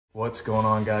What's going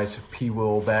on, guys?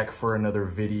 P-Will back for another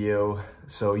video.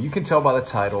 So you can tell by the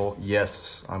title,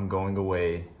 yes, I'm going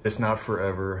away. It's not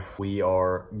forever. We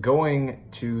are going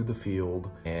to the field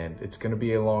and it's gonna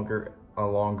be a longer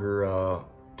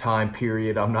time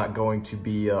period. I'm not going to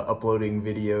be uploading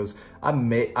videos.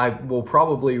 I will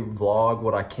probably vlog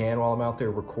what I can while I'm out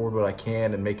there, record what I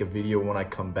can, and make a video when I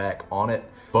come back on it.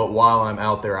 But while I'm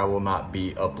out there, I will not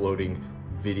be uploading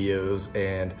videos.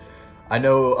 And I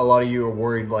know a lot of you are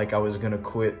worried like I was gonna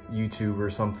quit YouTube or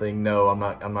something. No, I'm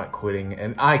not quitting.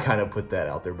 And I kind of put that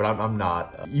out there, but I'm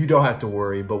not. You don't have to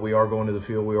worry, but we are going to the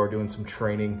field. We are doing some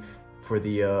training for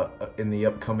the in the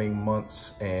upcoming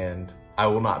months, and I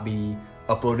will not be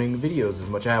uploading videos as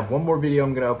much. I have one more video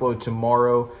I'm gonna upload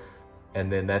tomorrow,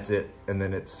 and then that's it. And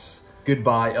then it's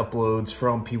goodbye uploads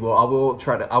from P-Will.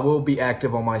 I will be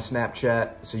active on my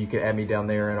Snapchat, so you can add me down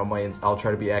there, and I'll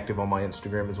try to be active on my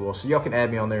Instagram as well. So y'all can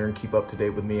add me on there and keep up to date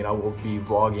with me, and I will be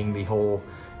vlogging the whole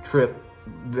trip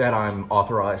that I'm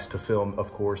authorized to film,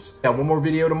 of course. Got one more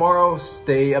video tomorrow.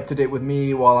 Stay up to date with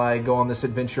me while I go on this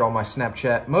adventure on my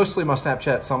Snapchat. Mostly my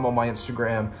Snapchat, some on my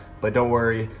Instagram, but don't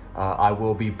worry, I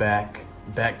will be back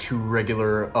to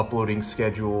regular uploading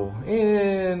schedule,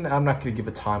 and I'm not gonna give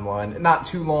a timeline. Not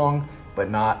too long, but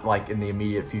not like in the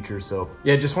immediate future. So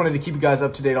yeah, just wanted to keep you guys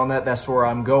up to date on that. That's where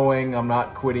I'm going. I'm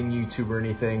not quitting YouTube or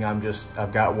anything.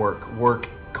 I've got work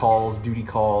calls, duty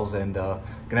calls, and gonna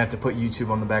have to put YouTube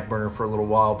on the back burner for a little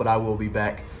while, but I will be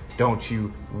back. Don't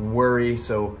you worry.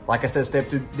 So like I said, stay up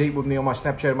to date with me on my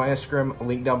Snapchat and my Instagram.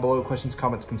 Link down below. Questions,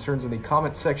 comments, concerns in the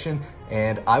comments section,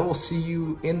 and I will see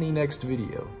you in the next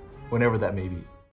video, whenever that may be.